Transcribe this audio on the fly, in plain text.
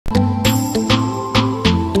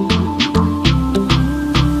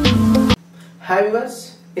Hi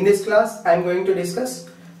viewers, in this class I am going to discuss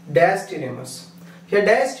diastereomers. Here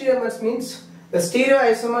diastereomers means the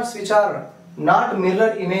stereoisomers which are not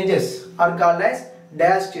mirror images are called as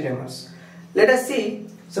diastereomers. Let us see,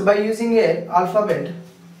 so by using a alphabet,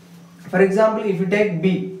 for example if you take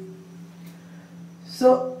B,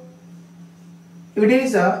 so if it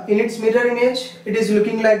is in its mirror image it is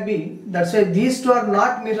looking like B, that's why these two are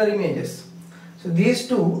not mirror images. So these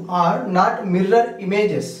two are not mirror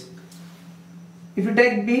images. If you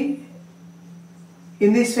take B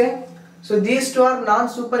in this way, so these two are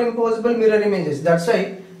non-superimposable mirror images. That's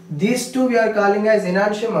why these two we are calling as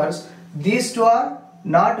enantiomers. These two are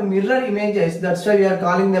not mirror images. That's why we are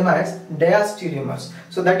calling them as diastereomers.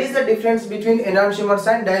 So that is the difference between enantiomers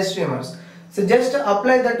and diastereomers. So just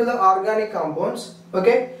apply that to the organic compounds.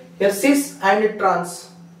 Okay, here cis and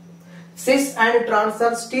trans. Cis and trans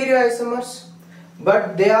are stereoisomers,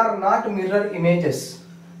 but they are not mirror images.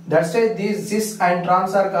 That's why these cis and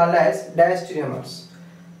trans are called as diastereomers.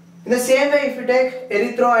 In the same way, if you take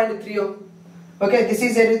erythro and trio, okay, this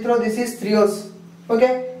is erythro, this is trios.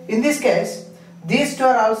 Okay, in this case, these two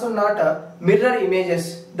are also not mirror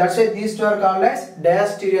images. That's why these two are called as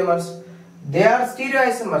diastereomers. They are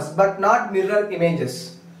stereoisomers, but not mirror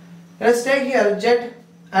images. Let's take here Z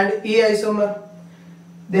and E isomer.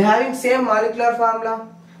 They having same molecular formula.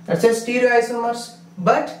 That's why stereoisomers,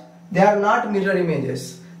 but they are not mirror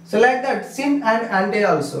images. So like that, syn and ante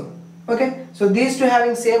also. Okay, so these two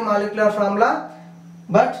having same molecular formula,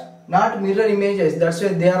 but not mirror images. That's why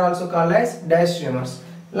they are also called as diastereomers.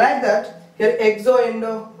 Like that, here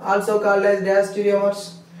exo-endo also called as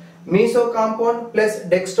diastereomers. Meso compound plus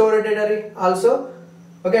dextrorotatory also,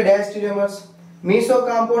 okay, diastereomers. Meso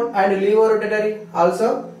compound and levorotatory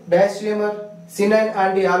also diastereomer. Syn and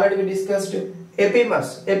ante already we discussed.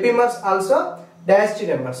 Epimers, epimers also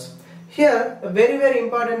diastereomers. Here very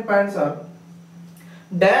important points are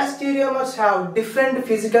diastereomers have different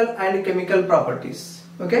physical and chemical properties.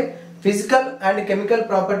 Okay, physical and chemical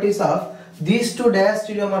properties of these two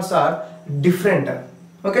diastereomers are different.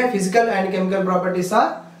 Okay, physical and chemical properties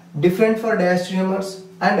are different for diastereomers,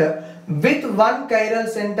 and with one chiral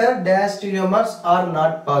center diastereomers are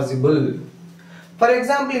not possible. For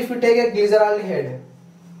example, if you take a glyceraldehyde,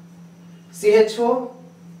 CHO,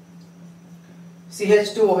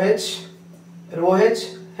 CH2OH,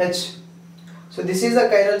 OH, H. So this is a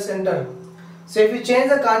chiral center. So if you change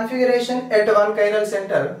the configuration at one chiral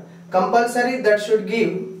center, compulsory that should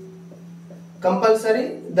give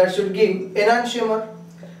enantiomer.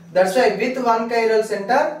 That's why with one chiral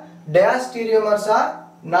center, diastereomers are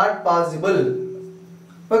not possible.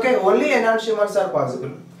 Okay, only enantiomers are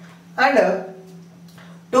possible. And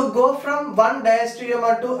to go from one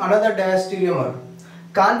diastereomer to another diastereomer,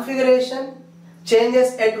 configuration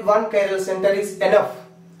changes at one chiral center is enough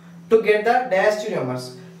to get the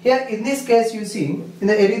diastereomers. Here in this case you see in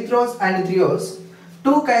the erythros and trios,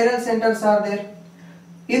 two chiral centers are there.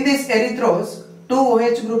 In this erythros, two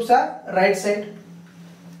OH groups are right side.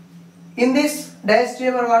 In this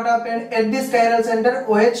diastereomer what happened? At this chiral center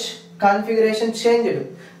OH configuration changed.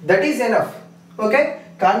 That is enough. Okay,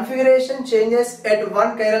 configuration changes at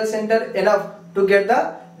one chiral center enough to get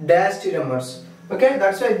the diastereomers. Okay,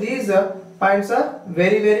 that's why these points are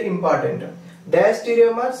very important.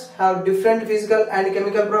 Diastereomers have different physical and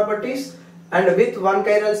chemical properties, and with one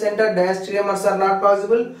chiral center diastereomers are not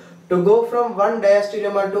possible. To go from one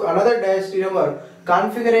diastereomer to another diastereomer,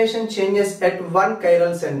 configuration changes at one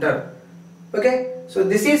chiral center. Okay, so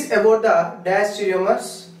this is about the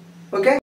diastereomers. Okay.